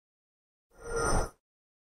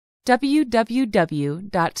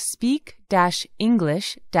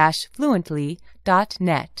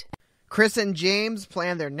www.speak-english-fluently.net. Chris and James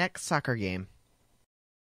plan their next soccer game.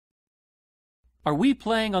 Are we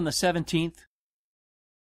playing on the 17th?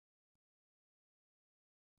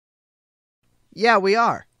 Yeah, we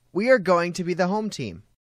are. We are going to be the home team.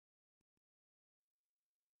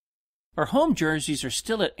 Our home jerseys are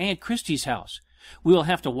still at Aunt Christie's house. We will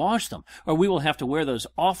have to wash them, or we will have to wear those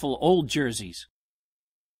awful old jerseys.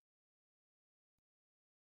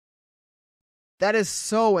 That is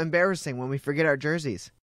so embarrassing when we forget our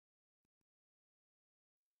jerseys.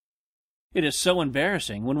 It is so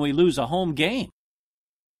embarrassing when we lose a home game.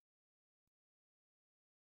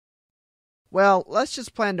 Well, let's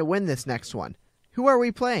just plan to win this next one. Who are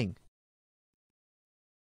we playing?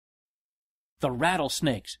 The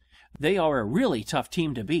Rattlesnakes. They are a really tough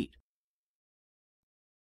team to beat.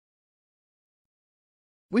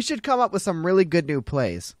 We should come up with some really good new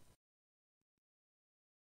plays.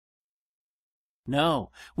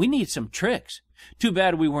 No, we need some tricks. Too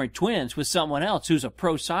bad we weren't twins with someone else who's a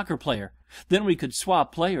pro soccer player. Then we could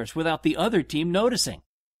swap players without the other team noticing.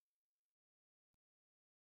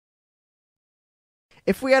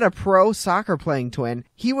 If we had a pro soccer playing twin,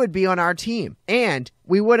 he would be on our team, and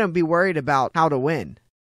we wouldn't be worried about how to win.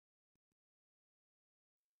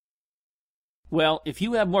 Well, if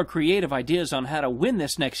you have more creative ideas on how to win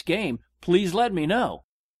this next game, please let me know.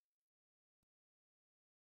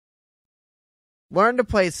 Learn to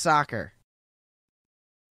play soccer.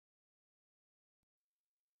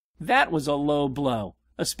 That was a low blow,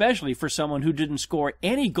 especially for someone who didn't score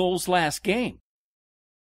any goals last game.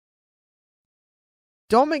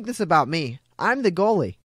 Don't make this about me. I'm the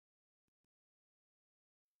goalie.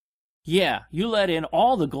 Yeah, you let in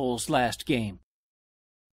all the goals last game.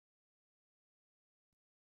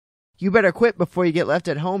 You better quit before you get left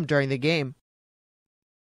at home during the game.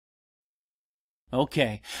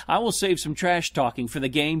 Okay, I will save some trash talking for the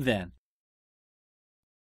game then.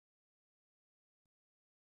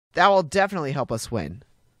 That will definitely help us win.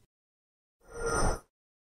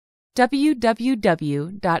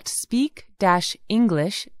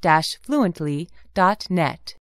 www.speak-english-fluently.net